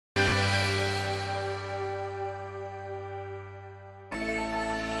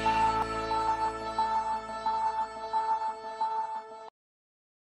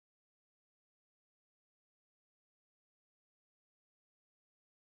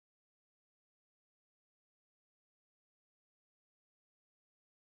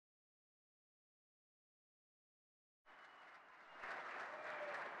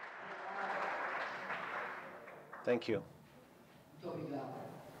Thank you.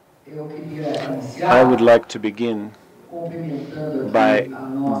 I would like to begin by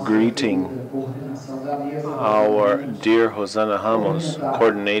greeting our dear Rosana Ramos,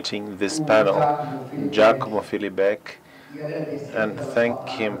 coordinating this panel, Giacomo Filibeck, and thank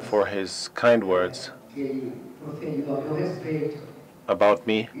him for his kind words about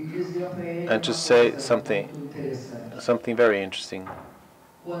me, and to say something very interesting.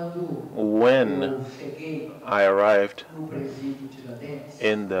 When I arrived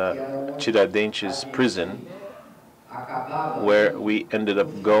in the Tiradentes prison, where we ended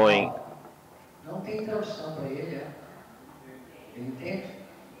up going.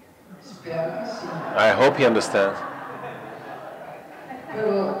 I hope he understands.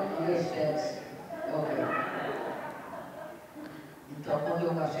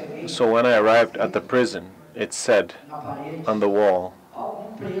 So when I arrived at the prison, it said on the wall,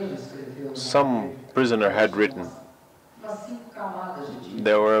 some prisoner had written,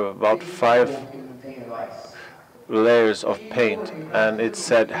 there were about 5 layers of paint, and it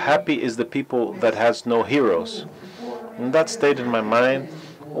said, happy is the people that has no heroes. And that stayed in my mind,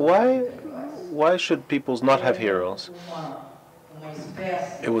 why should peoples not have heroes?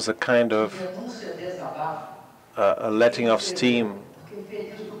 It was a kind of a letting of steam.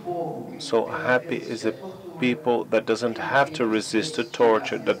 So happy is a people that doesn't have to resist to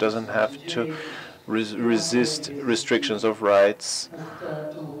torture, that doesn't have to resist restrictions of rights,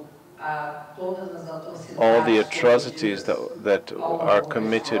 all the atrocities that are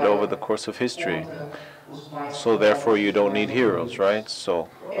committed over the course of history. So therefore you don't need heroes, right? So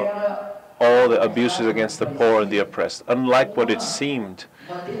all the abuses against the poor and the oppressed. Unlike what it seemed,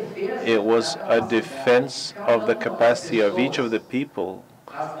 it was a defense of the capacity of each of the people,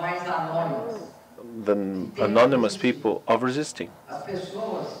 the anonymous people, of resisting.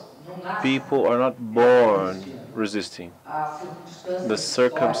 People are not born resisting. The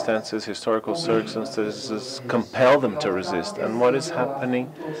circumstances, historical circumstances, compel them to resist. And what is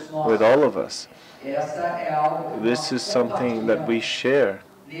happening with all of us? This is something that we share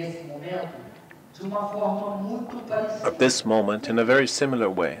at this moment in a very similar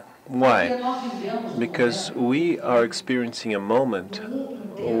way. Why? Because we are experiencing a moment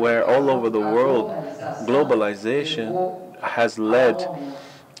where all over the world globalization has led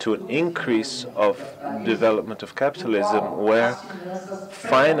to an increase of development of capitalism where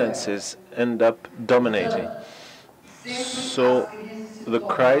finances end up dominating. So the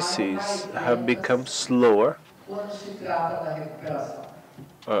crises have become slower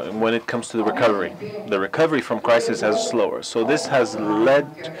when it comes to the recovery. The recovery from crisis has slower. So this has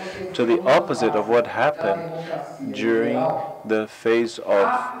led to the opposite of what happened during the phase of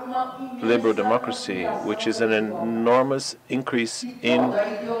liberal democracy, which is an enormous increase in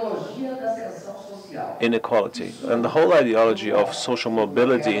inequality. And the whole ideology of social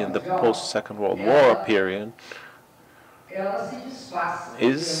mobility in the post-Second World War period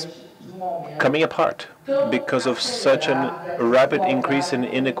is coming apart because of such a rapid increase in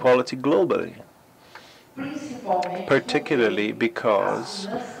inequality globally, particularly because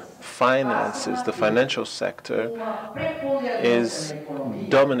finances, the financial sector, is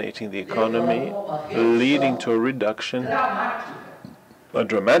dominating the economy, leading to a reduction, a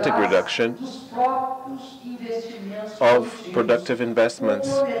dramatic reduction of productive investments,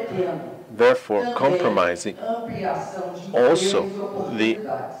 therefore compromising also the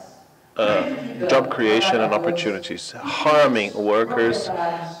job creation and opportunities, harming workers,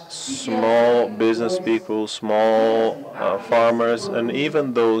 small business people, small farmers, and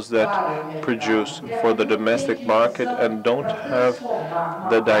even those that produce for the domestic market and don't have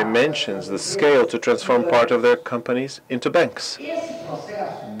the dimensions, the scale to transform part of their companies into banks.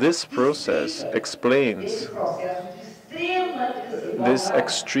 This process explains this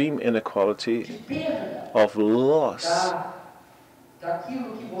extreme inequality of loss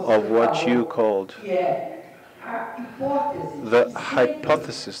of what you called the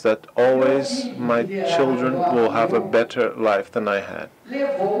hypothesis that always my children will have a better life than I had.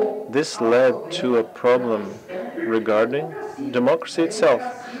 This led to a problem regarding democracy itself.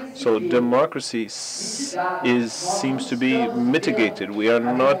 So democracy seems to be mitigated. We are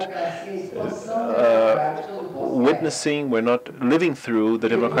not witnessing, we're not living through the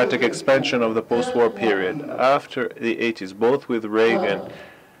democratic expansion of the post-war period. After the 80s, both with Reagan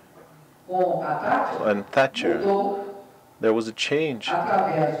and Thatcher, there was a change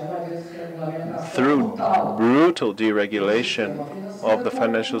through brutal deregulation of the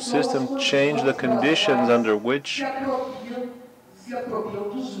financial system, changed the conditions under which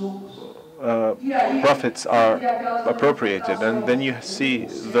profits are appropriated. And then you see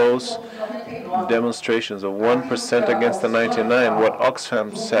those demonstrations of 1% against the 99. What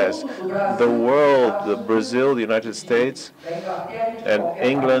Oxfam says, the world, Brazil, the United States, and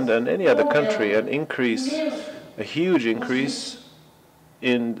England, and any other country, a huge increase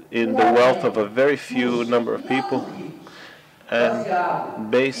in the wealth of a very few number of people,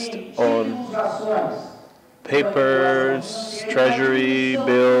 and based on papers, treasury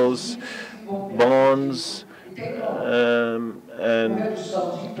bills, bonds, and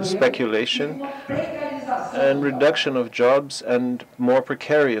speculation, and reduction of jobs and more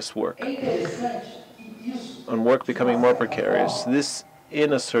precarious work, and work becoming more precarious. This,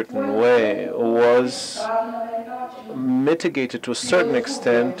 in a certain way, was mitigated to a certain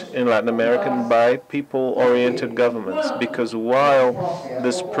extent in Latin America by people-oriented governments, because while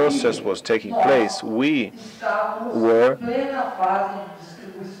this process was taking place, we were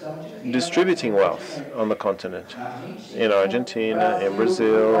distributing wealth on the continent, in Argentina, in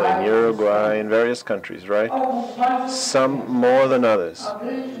Brazil, in Uruguay, in various countries, right? Some more than others,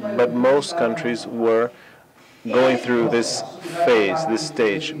 but most countries were going through this phase, this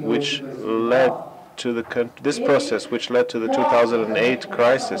stage, which led to this process, which led to the 2008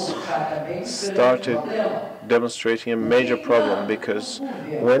 crisis, started demonstrating a major problem, because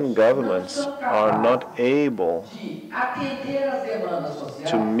when governments are not able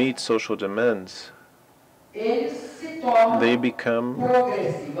to meet social demands, they become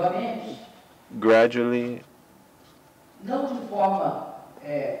gradually,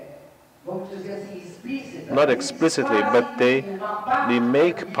 not explicitly, but they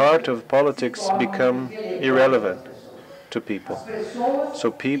make part of politics become irrelevant to people.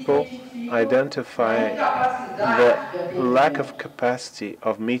 So people identify the lack of capacity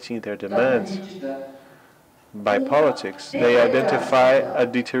of meeting their demands by politics. They identify a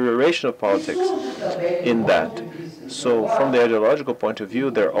deterioration of politics in that. So from the ideological point of view,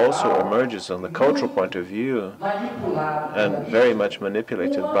 there also emerges on the cultural point of view, and very much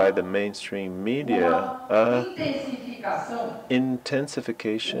manipulated by the mainstream media,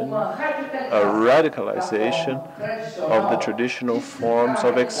 intensification, a radicalization of the traditional forms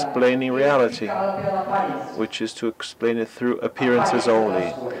of explaining reality, which is to explain it through appearances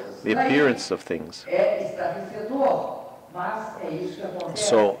only, the appearance of things.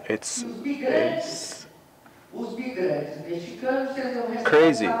 So it's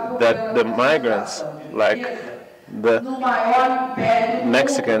crazy that the migrants, like the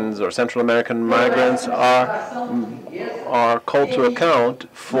Mexicans or Central American migrants, are called to account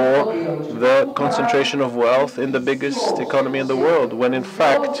for the concentration of wealth in the biggest economy in the world, when in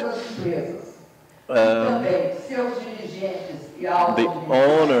fact the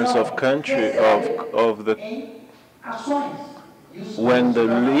owners of when the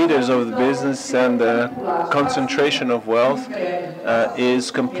leaders of the business and the concentration of wealth is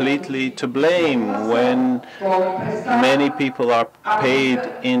completely to blame, when many people are paid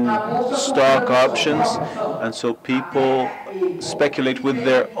in stock options, and so people speculate with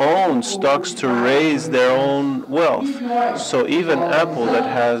their own stocks to raise their own wealth. So even Apple, that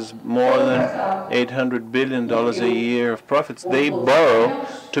has more than $800 billion a year of profits, they borrow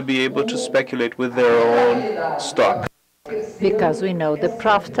to be able to speculate with their own stock. Because we know the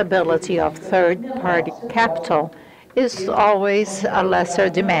profitability of third-party capital is always a lesser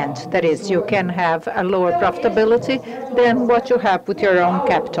demand. That is, you can have a lower profitability than what you have with your own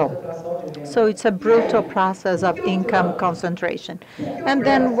capital. So it's a brutal process of income concentration. And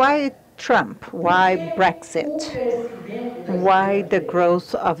then why Trump? Why Brexit? Why the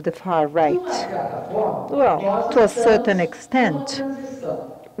growth of the far right? Well, to a certain extent,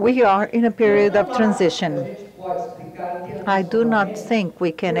 we are in a period of transition. I do not think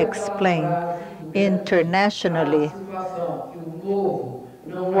we can explain internationally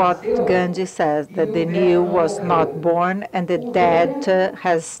what Gandhi says, that the new was not born and the dead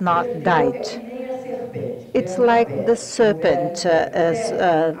has not died. It's like the serpent, as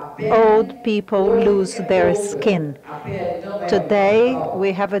old people lose their skin. Today,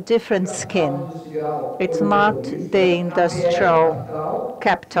 we have a different skin. It's not the industrial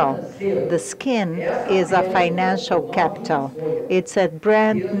capital. The skin is a financial capital. It's a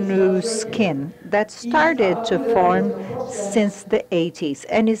brand new skin that started to form since the 80s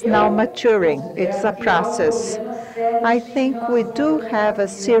and is now maturing. It's a process. I think we do have a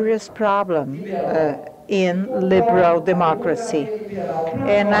serious problem in liberal democracy.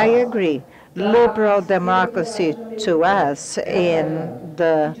 And I agree, liberal democracy to us in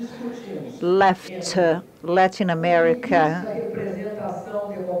the left Latin America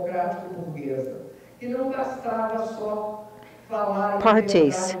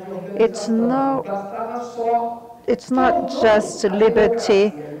parties, it's no it's not just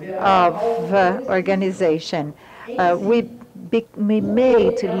liberty of organization. We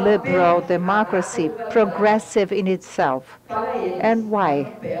made liberal democracy progressive in itself. And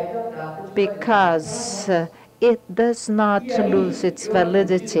why? Because it does not lose its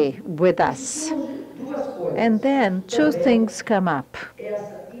validity with us. And then two things come up.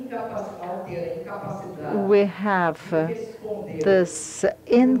 We have this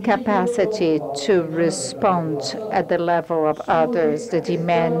incapacity to respond at the level of others, the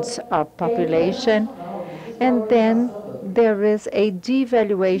demands of population, and then there is a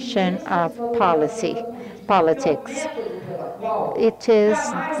devaluation of politics. It is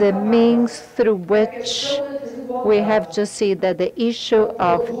the means through which we have to see that the issue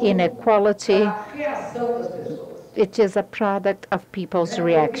of inequality, it is a product of people's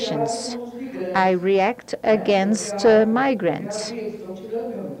reactions. I react against migrants.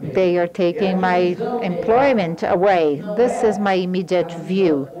 They are taking my employment away. This is my immediate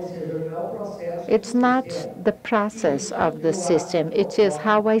view. It's not the process of the system, it is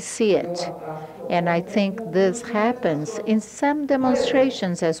how I see it. And I think this happens in some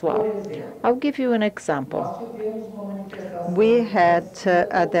demonstrations as well. I'll give you an example. We had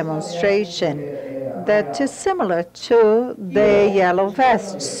a demonstration that is similar to the Yellow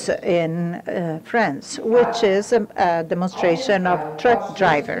Vests in France, which is a demonstration of truck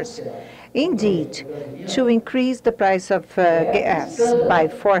drivers. Indeed, to increase the price of gas by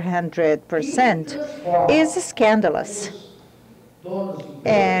 400% is scandalous.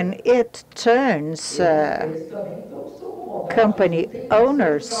 And it turns company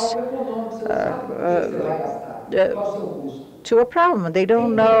owners to a problem. They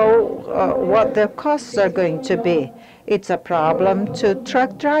don't know what their costs are going to be. It's a problem to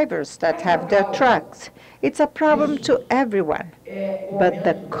truck drivers that have their trucks. It's a problem to everyone. But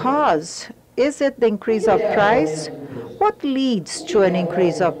the cause, is it the increase of price? What leads to an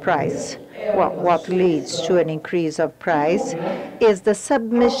increase of price? Well, what leads to an increase of price is the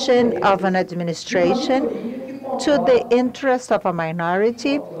submission of an administration to the interest of a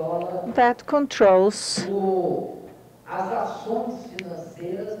minority that controls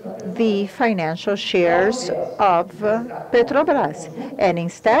the financial shares of Petrobras. And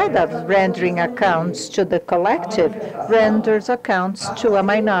instead of rendering accounts to the collective, renders accounts to a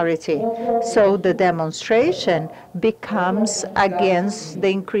minority. So the demonstration becomes against the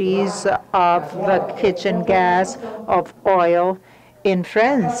increase of kitchen gas, of oil. In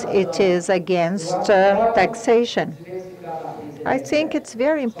France, it is against taxation. I think it's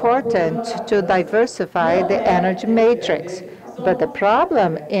very important to diversify the energy matrix. But the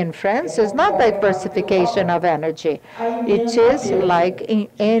problem in France is not diversification of energy. It is, like in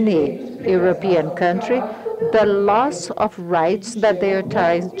any European country, the loss of rights that they are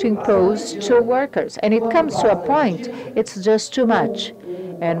trying to impose to workers. And it comes to a point, it's just too much.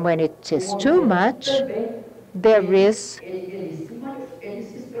 And when it is too much, there is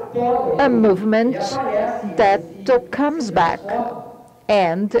a movement that comes back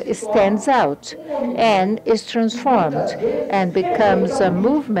and stands out and is transformed and becomes a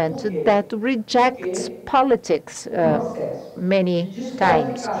movement that rejects politics many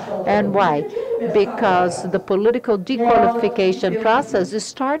times. And why? Because the political dequalification process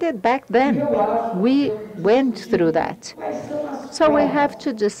started back then. We went through that. So we have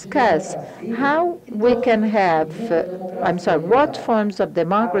to discuss how we can have, what forms of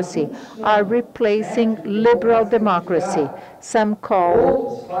democracy are replacing liberal democracy. Some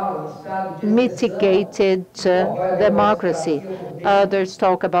call mitigated democracy. Others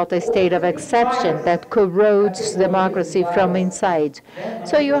talk about a state of exception that corrodes democracy from inside.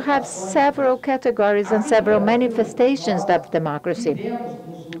 So you have several categories and several manifestations of democracy.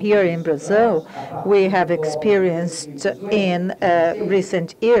 Here in Brazil, we have experienced in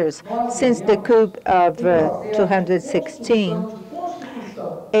recent years, since the coup of 2016,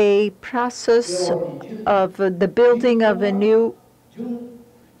 a process of the building of a new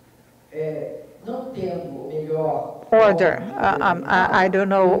order. I don't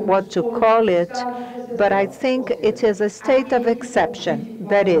know what to call it, but I think it is a state of exception.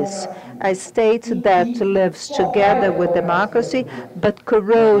 That is, a state that lives together with democracy, but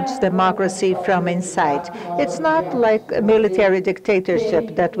corrodes democracy from inside. It's not like a military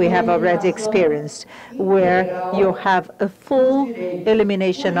dictatorship that we have already experienced, where you have a full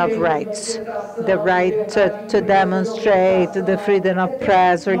elimination of rights. The right to demonstrate, the freedom of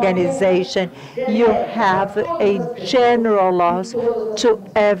press, organization. You have a general loss to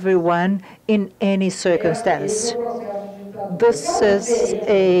everyone in any circumstance. this is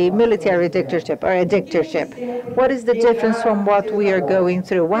a military dictatorship or a dictatorship. What is the difference from what we are going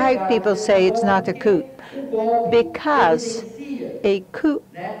through? Why people say it's not a coup? Because a coup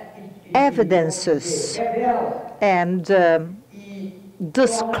evidences and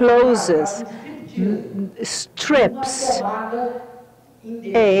discloses, strips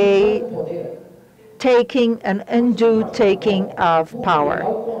an undue taking of power.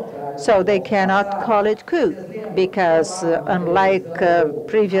 So they cannot call it coup because unlike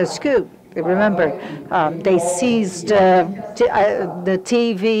previous coup, remember, they seized the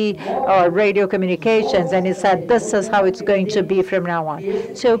TV or radio communications, and it said, this is how it's going to be from now on.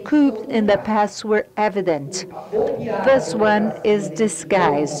 So coups in the past were evident. This one is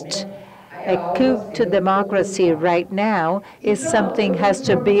disguised. A coup to democracy right now is something has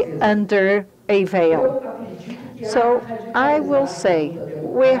to be under a veil. So I will say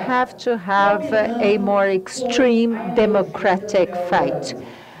we have to have a more extreme democratic fight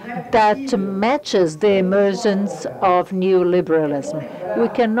that matches the emergence of neoliberalism. We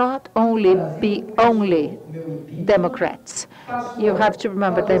cannot only be Democrats. You have to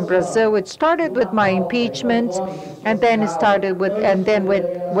remember that in Brazil it started with my impeachment, and then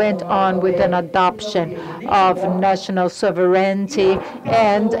went on with an adoption of national sovereignty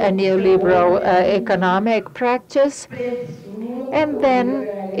and a neoliberal economic practice. And then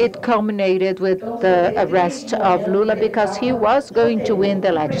it culminated with the arrest of Lula because he was going to win the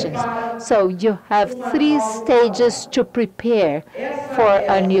elections. So you have 3 stages to prepare for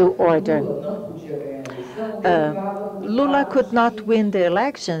a new order. Lula could not win the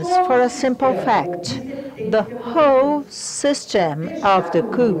elections for a simple fact. The whole system of the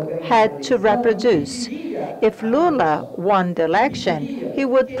coup had to reproduce. If Lula won the election, he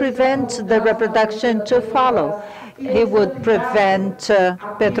would prevent the reproduction to follow. He would prevent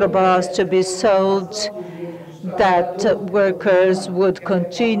Petrobras to be sold, that workers would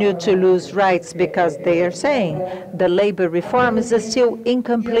continue to lose rights because they are saying the labor reform is still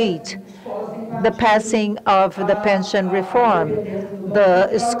incomplete. The passing of the pension reform,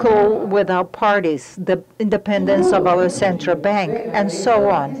 the school without parties, the independence of our central bank, and so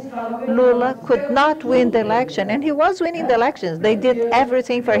on. Lula could not win the election, and he was winning the elections. They did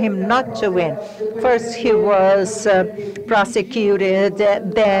everything for him not to win. First, he was prosecuted,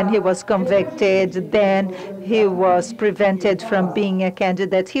 then he was convicted, then he was prevented from being a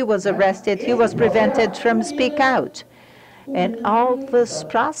candidate. He was arrested. He was prevented from speak out. And all this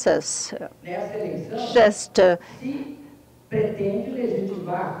process just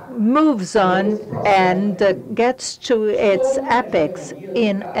moves on and gets to its apex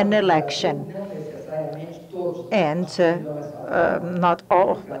in an election. And not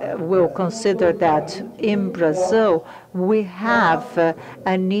all will consider that in Brazil we have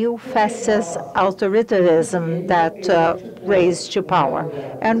a new fascist authoritarianism that raised to power.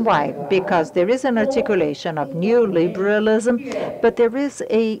 And why? Because there is an articulation of neoliberalism, but there is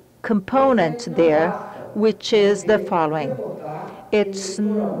a component there which is the following. It's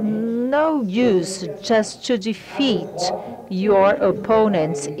no use just to defeat your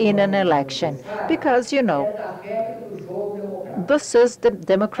opponents in an election because, you know, this is the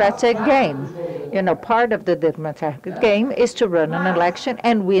democratic game. You know, part of the democratic game is to run an election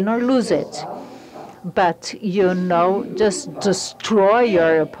and win or lose it. But, you know, just destroy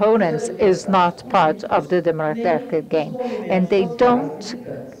your opponents is not part of the democratic game. And they don't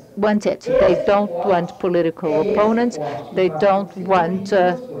want it. They don't want political opponents. They don't want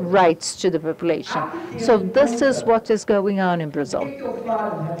rights to the population. So this is what is going on in Brazil.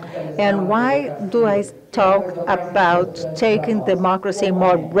 And why do I talk about taking democracy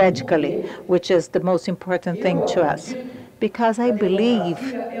more radically, which is the most important thing to us? Because I believe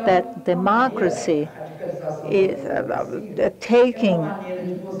that democracy is taking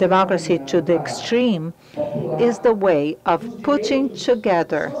democracy to the extreme is the way of putting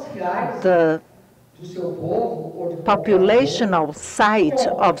together the populational side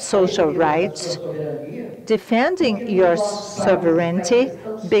of social rights, defending your sovereignty,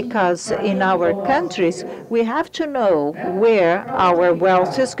 because in our countries we have to know where our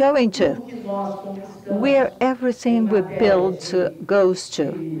wealth is going to, where everything we build goes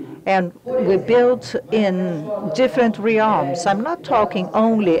to. And we build in different realms. I'm not talking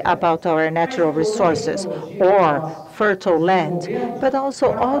only about our natural resources or fertile land, but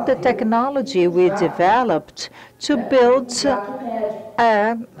also all the technology we developed to build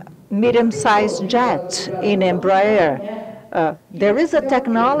a medium-sized jet in Embraer. There is a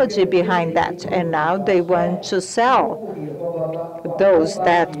technology behind that, and now they want to sell those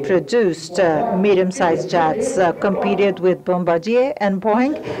that produced medium-sized jets competed with Bombardier and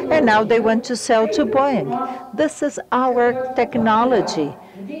Boeing, and now they want to sell to Boeing. This is our technology.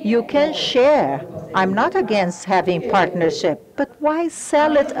 You can share. I'm not against having partnership, but why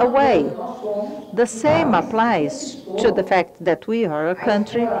sell it away? The same applies to the fact that we are a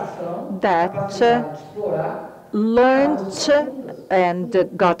country that learned and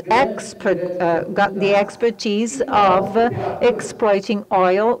got the expertise of exploiting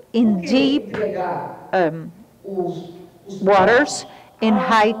oil in deep waters in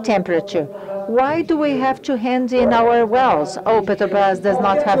high temperature. Why do we have to hand in our wells? Oh, Petrobras does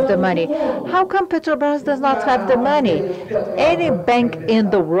not have the money. How come Petrobras does not have the money? Any bank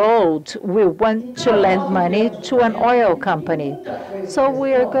in the world will want to lend money to an oil company. So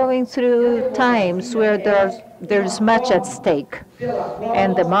we are going through times where there's much at stake.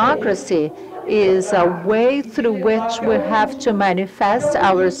 And democracy is a way through which we have to manifest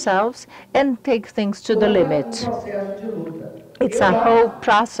ourselves and take things to the limit. It's a whole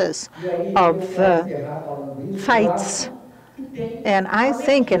process of fights. And I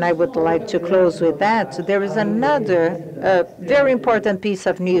think, and I would like to close with that, there is another very important piece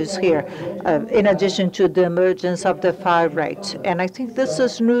of news here, in addition to the emergence of the far right. And I think this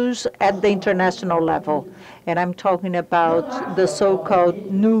is news at the international level. And I'm talking about the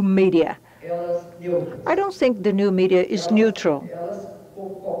so-called new media. I don't think the new media is neutral.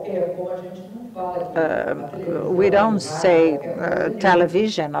 We don't say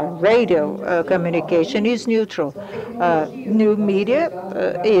television or radio communication is neutral. New media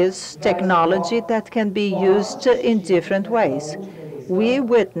is technology that can be used in different ways. We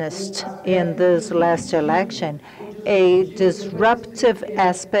witnessed in this last election a disruptive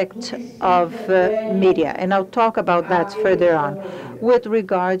aspect of media, and I'll talk about that further on with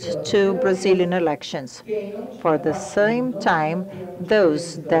regard to Brazilian elections. For the same time,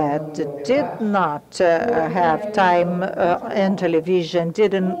 those that did not have time in television,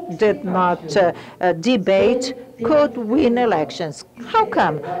 did not debate, could win elections. How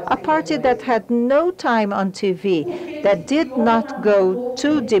come? A party that had no time on TV, that did not go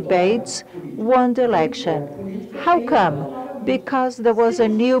to debates, won the election. How come? Because there was a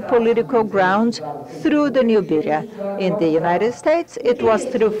new political ground through the new media. In the United States, it was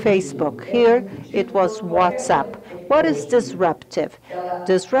through Facebook. Here, it was WhatsApp. What is disruptive?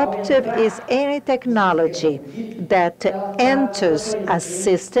 Disruptive is any technology that enters a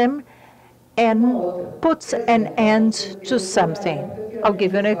system and puts an end to something. I'll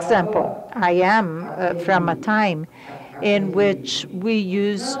give you an example. I am from a time in which we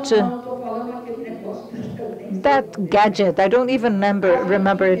used that gadget, I don't even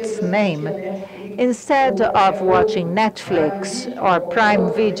remember its name. Instead of watching Netflix or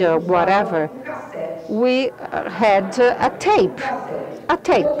Prime Video, whatever, we had a tape.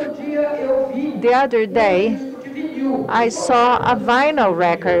 The other day, I saw a vinyl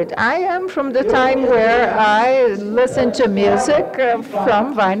record. I am from the time where I listened to music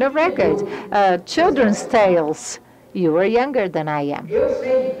from vinyl records. Children's tales. You are younger than I am.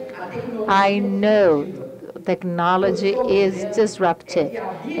 I know technology is disruptive.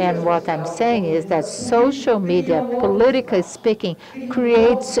 And what I'm saying is that social media, politically speaking,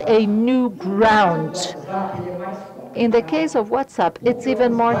 creates a new ground. In the case of WhatsApp, it's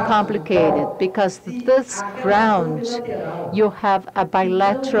even more complicated because this ground, you have a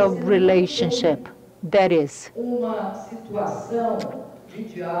bilateral relationship. That is,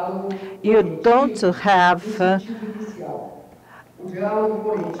 you don't have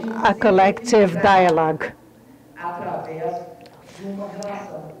a collective dialogue.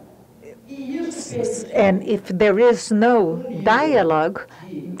 And if there is no dialogue,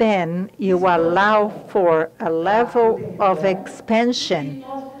 then you allow for a level of expansion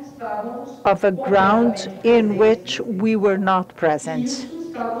of a ground in which we were not present.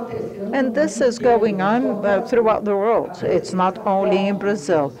 And this is going on throughout the world. It's not only in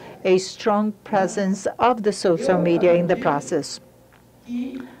Brazil, a strong presence of the social media in the process.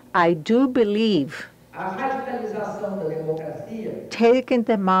 I do believe taking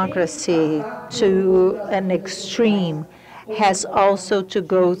democracy to an extreme has also to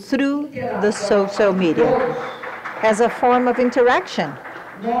go through the social media as a form of interaction.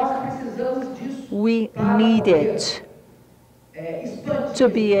 We need it to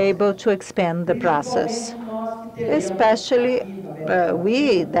be able to expand the process, especially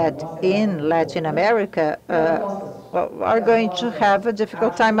we that in Latin America are going to have a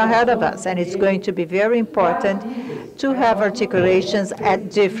difficult time ahead of us, and it's going to be very important to have articulations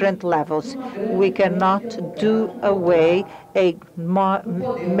at different levels. We cannot do away a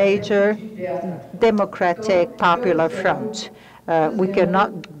major democratic popular front. We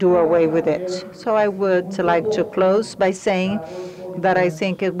cannot do away with it. So I would like to close by saying that I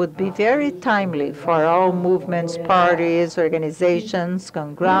think it would be very timely for all movements, parties, organizations,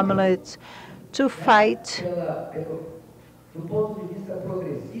 conglomerates to fight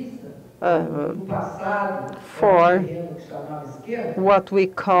for what we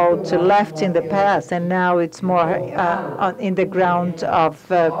called left in the past, and now it's more in the ground of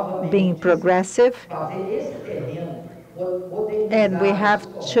being progressive. And we have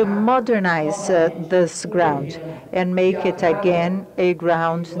to modernize this ground and make it again a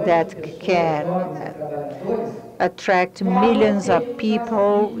ground that can attract millions of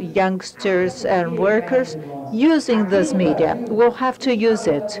people, youngsters and workers using this media. We'll have to use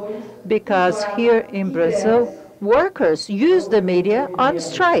it because here in Brazil, workers use the media on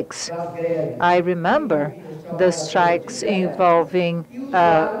strikes. I remember the strikes involving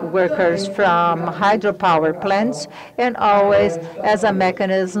workers from hydropower plants, and always as a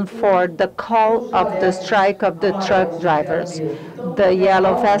mechanism for the call of the strike of the truck drivers. The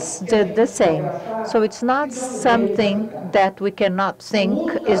Yellow Vests did the same. So it's not something that we cannot think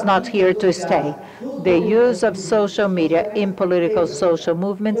is not here to stay. The use of social media in political social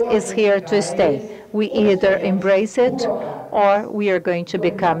movements is here to stay. We either embrace it or we are going to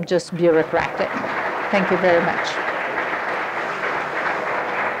become just bureaucratic. Thank you very much.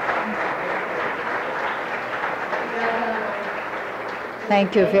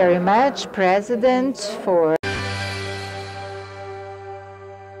 Thank you very much, President, for